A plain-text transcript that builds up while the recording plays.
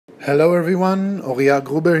Hello everyone, Oria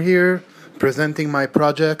Gruber here, presenting my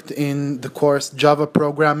project in the course Java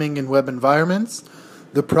Programming in Web Environments.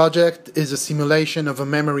 The project is a simulation of a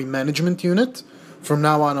memory management unit. From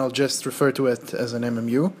now on I'll just refer to it as an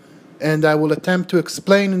MMU, and I will attempt to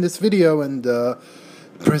explain in this video and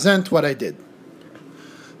present what I did.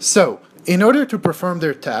 So, in order to perform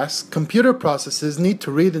their tasks, computer processes need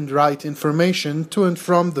to read and write information to and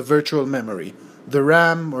from the virtual memory, the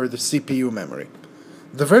RAM or the CPU memory.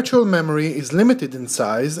 The virtual memory is limited in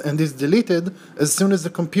size and is deleted as soon as the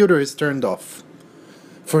computer is turned off.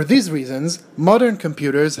 For these reasons, modern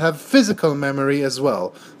computers have physical memory as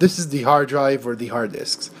well. This is the hard drive or the hard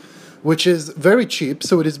disks, which is very cheap,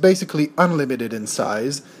 so it is basically unlimited in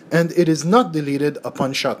size, and it is not deleted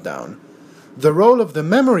upon shutdown. The role of the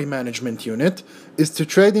memory management unit is to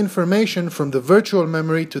trade information from the virtual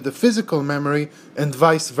memory to the physical memory and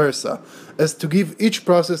vice versa, as to give each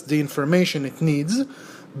process the information it needs,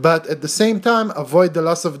 but at the same time avoid the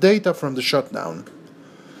loss of data from the shutdown.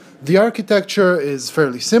 The architecture is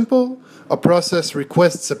fairly simple. A process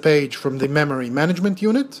requests a page from the memory management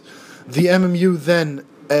unit. The MMU then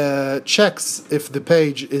checks if the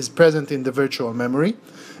page is present in the virtual memory.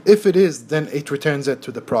 If it is, then it returns it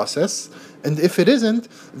to the process. And if it isn't,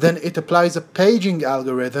 then it applies a paging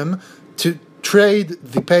algorithm to trade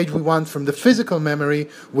the page we want from the physical memory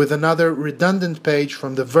with another redundant page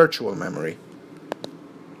from the virtual memory.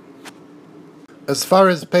 As far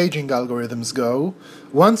as paging algorithms go,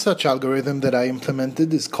 one such algorithm that I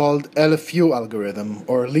implemented is called LFU algorithm,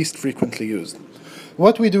 or least frequently used.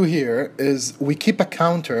 What we do here is we keep a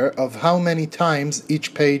counter of how many times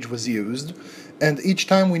each page was used, and each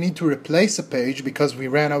time we need to replace a page because we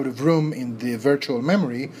ran out of room in the virtual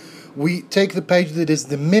memory, we take the page that is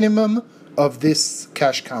the minimum of this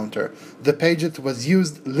cache counter, the page that was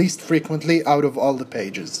used least frequently out of all the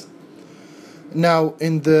pages. Now,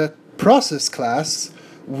 in the process class,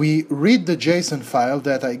 we read the JSON file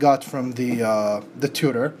that I got from the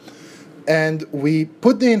tutor, and we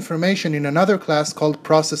put the information in another class called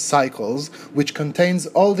process cycles, which contains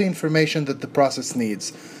all the information that the process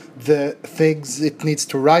needs. The things it needs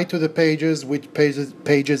to write to the pages, which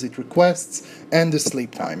pages it requests, and the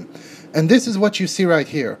sleep time. And this is what you see right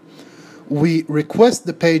here. We request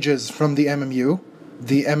the pages from the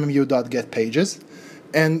MMU.getPages,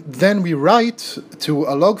 and then we write to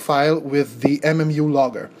a log file with the MMU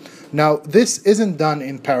logger. Now, this isn't done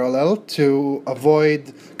in parallel to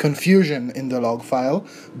avoid confusion in the log file,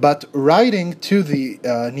 but writing to the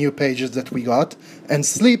new pages that we got and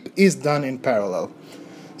sleep is done in parallel.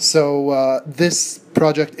 So this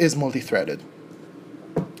project is multi-threaded.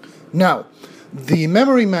 Now, the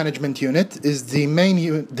memory management unit is the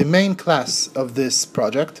main class of this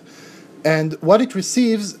project, and what it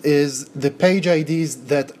receives is the page IDs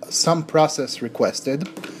that some process requested.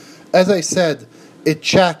 As I said, it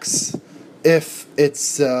checks if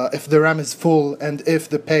the RAM is full and if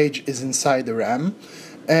the page is inside the RAM,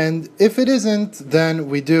 and if it isn't, then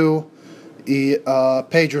we do a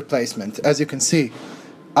page replacement. As you can see,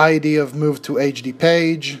 ID of move to HD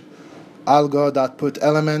page, algo.put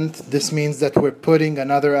element. This means that we're putting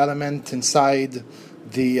another element inside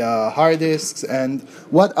the hard disks, and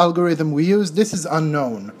what algorithm we use, this is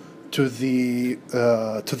unknown to the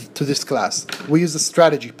to this class. We use a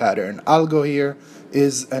strategy pattern. Algo here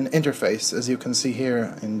is an interface, as you can see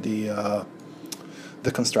here in the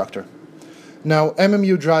constructor. Now,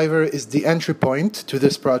 MMU driver is the entry point to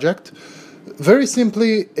this project. Very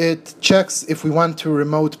simply, it checks if we want to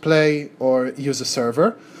remote play or use a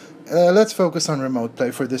server. Let's focus on remote play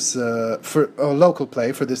for this, local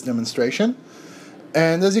play for this demonstration.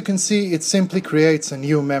 And as you can see, it simply creates a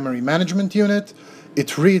new memory management unit.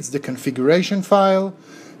 It reads the configuration file,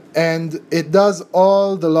 and it does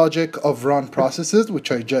all the logic of run processes,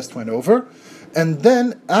 which I just went over. And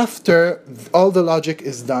then, after all the logic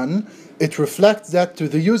is done, it reflects that to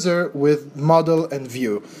the user with model and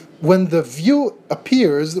view. When the view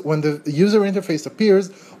appears, when the user interface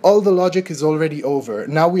appears, all the logic is already over.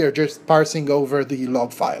 Now we are just parsing over the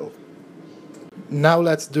log file. Now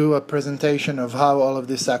let's do a presentation of how all of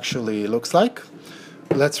this actually looks like.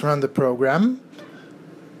 Let's run the program.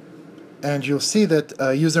 And you'll see that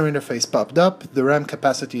a user interface popped up. The RAM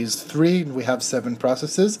capacity is 3, and we have 7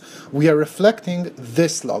 processes. We are reflecting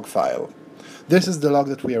this log file. This is the log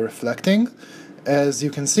that we are reflecting. As you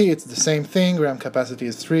can see, it's the same thing. RAM capacity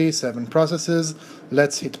is 3, 7 processes.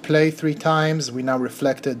 Let's hit play 3 times. We now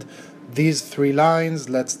reflected these 3 lines.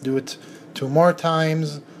 Let's do it 2 more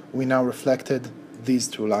times. We now reflected these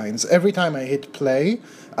 2 lines. Every time I hit play,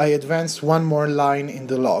 I advanced 1 more line in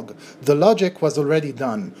the log. The logic was already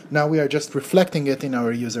done. Now we are just reflecting it in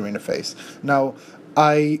our user interface. Now,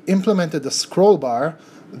 I implemented a scroll bar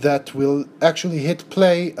that will actually hit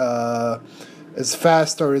play as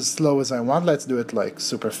fast or as slow as I want. Let's do it like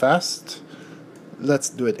super fast. Let's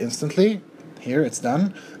do it instantly. Here, it's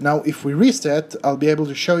done. Now, if we reset, I'll be able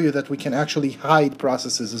to show you that we can actually hide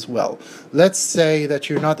processes as well. Let's say that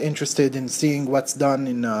you're not interested in seeing what's done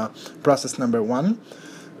in process number 1.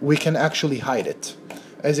 We can actually hide it.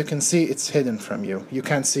 As you can see, it's hidden from you. You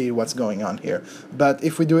can't see what's going on here. But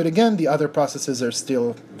if we do it again, the other processes are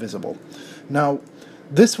still visible. Now,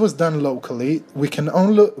 this was done locally. We could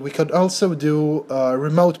also do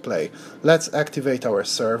remote play. Let's activate our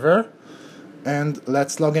server and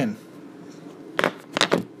let's log in.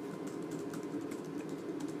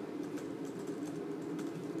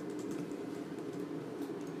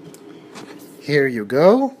 Here you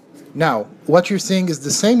go. Now, what you're seeing is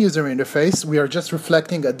the same user interface. We are just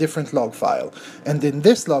reflecting a different log file. And in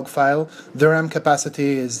this log file, the RAM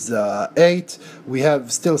capacity is 8. We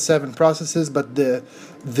have still 7 processes, but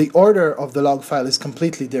the order of the log file is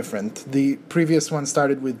completely different. The previous one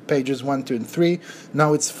started with pages 1, 2, and 3.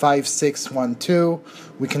 Now it's 5, 6, 1, 2.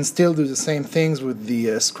 We can still do the same things with the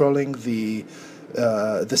scrolling,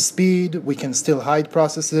 the speed. We can still hide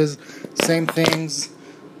processes. Same things.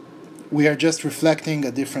 We are just reflecting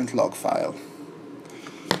a different log file.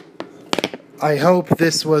 I hope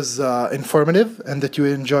this was informative and that you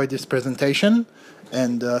enjoyed this presentation,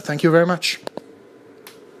 and thank you very much.